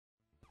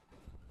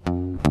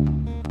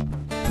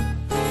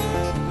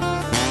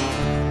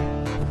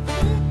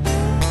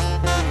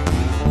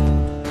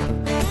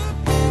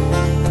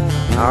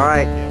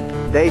Alright,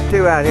 day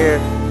 2 out here.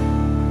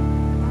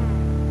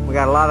 We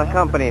got a lot of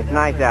company. It's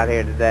nice out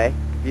here today.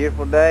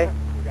 Beautiful day.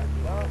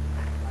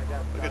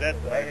 Look at that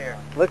right here.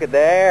 Look at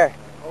there.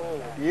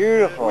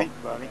 Beautiful.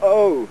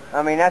 Oh,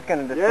 I mean that's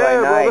going to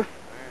display nice.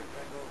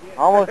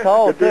 Almost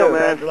whole Good deal, too.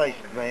 man.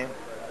 Congratulations, man.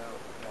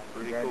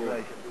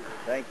 Congratulations.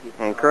 Thank you.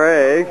 And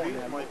Craig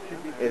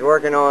is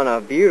working on a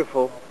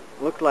beautiful,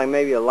 looks like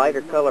maybe a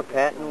lighter color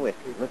patent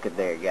whiskey. Look at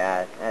there,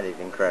 guys. That is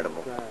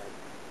incredible.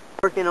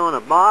 Working on a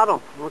bottle.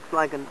 Looks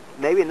like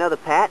maybe another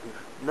patent,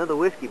 another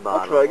whiskey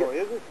bottle. Looks like it.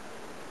 Is it?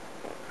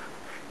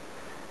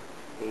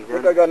 I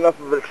think I got enough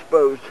of it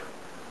exposed.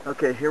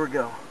 Okay, here we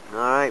go. All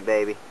right,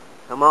 baby.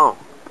 Come on.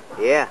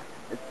 Yeah.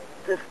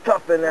 It's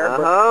tough in there.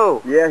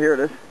 Oh. Yeah, here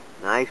it is.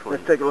 Nice one.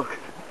 Let's take a look.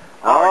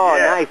 Oh,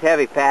 yeah. Nice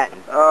heavy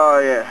patent. Oh,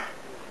 yeah.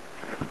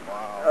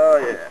 Wow. Oh,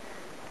 yeah.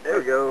 There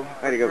we go.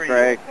 Way to go,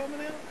 Craig.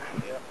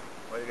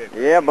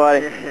 Yeah, Yeah,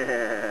 buddy.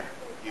 Yeah.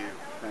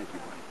 Thank you.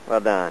 Well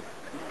done.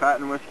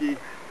 Patent whiskey,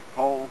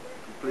 whole,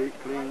 complete,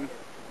 clean.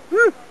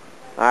 Woo!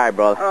 All right,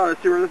 brother. Oh,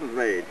 let's see where this is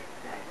made.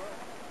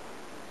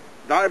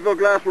 Donnerville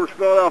Glassworks,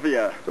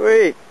 Philadelphia.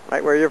 Sweet.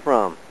 Right where you're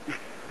from.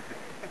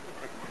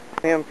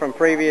 Him from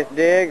previous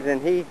digs,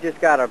 and he's just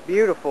got a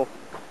beautiful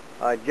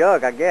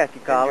jug, I guess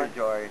you call it.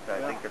 Jar, I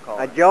think they're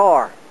called. A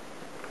jar.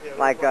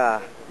 Like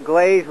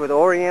glazed with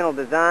oriental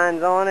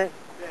designs on it.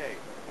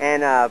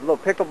 And little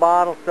pickle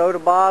bottles, soda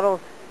bottles.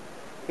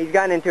 He's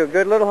gotten into a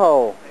good little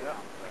hole.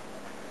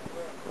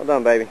 Well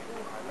done, baby.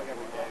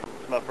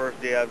 It's my first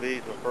DIV,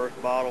 it's my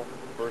first bottle,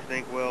 first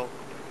inkwell.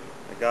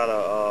 I got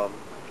a,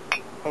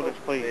 hold this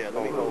please. Yeah,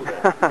 let me hold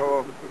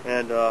that.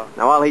 And,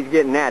 now while he's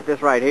getting that,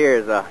 this right here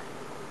is a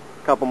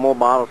couple more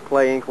bottles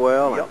clay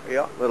inkwell.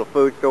 Yep. Little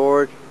food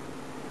storage.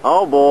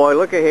 Oh boy,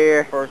 look at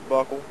here. First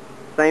buckle.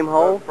 Same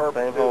hole?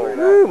 Same hole.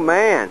 Ooh,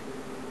 man.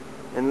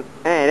 And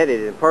it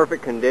is in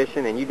perfect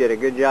condition, and you did a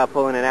good job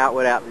pulling it out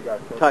without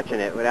touching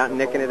it, without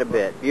nicking it a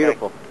bit.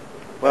 Beautiful.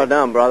 Well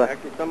done, brother.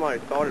 Actually, somebody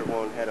started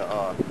one had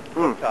a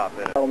flip top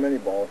in it. Little mini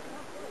balls.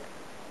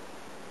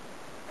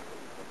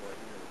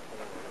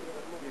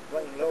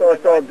 So I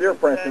saw a deer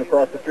prancing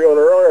across the field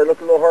earlier. It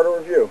looked a little harder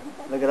to view.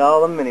 Look at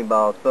all the mini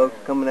balls, folks,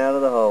 coming out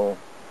of the hole.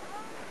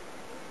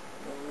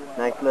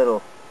 Nice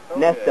little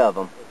nest of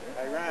them.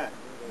 Hey, Ryan.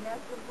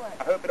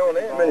 I hope it don't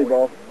end. Mini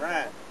ball.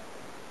 Ryan.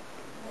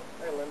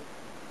 Hey, Lynn.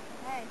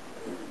 Hey.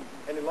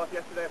 Any luck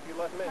yesterday after you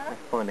left me?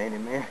 That's fun, ain't it,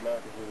 Mary? Not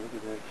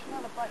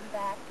a button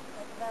back.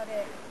 That's about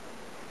it.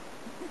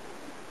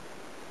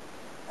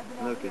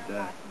 Look at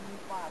that.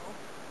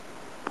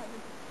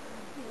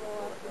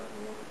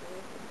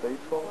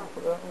 Baseball for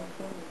that one?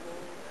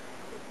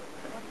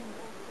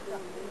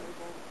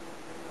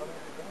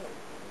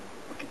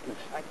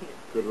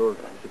 Good Lord,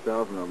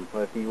 6,000 of them.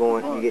 Well, if you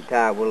want, you get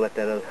tired, we'll let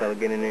that other fella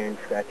get in there and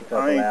scratch a couple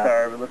out. I ain't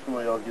tired, but let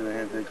somebody else get a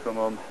hand take some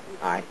of them.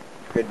 Alright,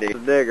 good deal. The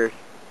diggers.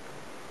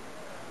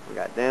 We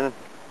got Dennis.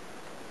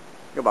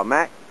 Go by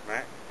Mac.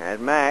 Mac. There's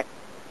Mac.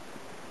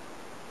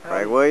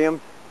 Craig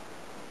Williams.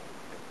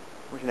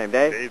 What's your name,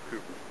 Dave? Dave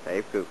Cooper.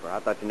 Dave Cooper. I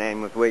thought your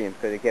name was Williams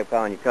because he kept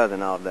calling you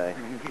cousin all day.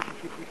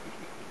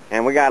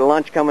 And we got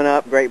lunch coming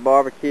up, great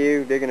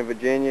barbecue, Diggin in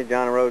Virginia.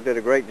 John and Rose did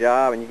a great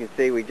job, and you can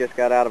see we just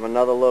got out of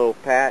another little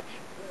patch.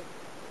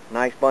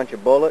 Nice bunch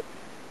of bullets.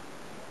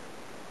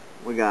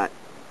 We got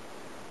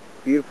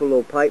beautiful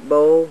little pipe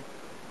bowl,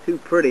 2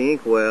 pretty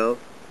inkwells,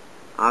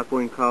 aqua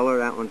in color.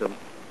 That one's you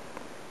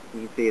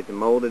can see it's a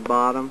molded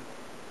bottom.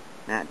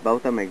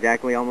 Both of them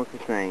exactly almost the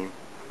same.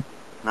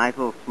 Nice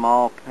little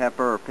small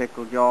pepper or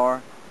pickle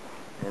jar,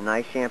 and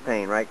nice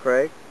champagne, right,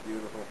 Craig?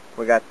 Beautiful.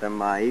 We got some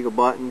eagle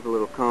buttons, a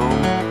little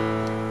comb.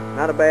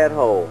 Not a bad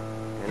hole.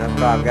 And us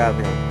 5 guys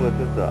are going to split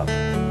this up.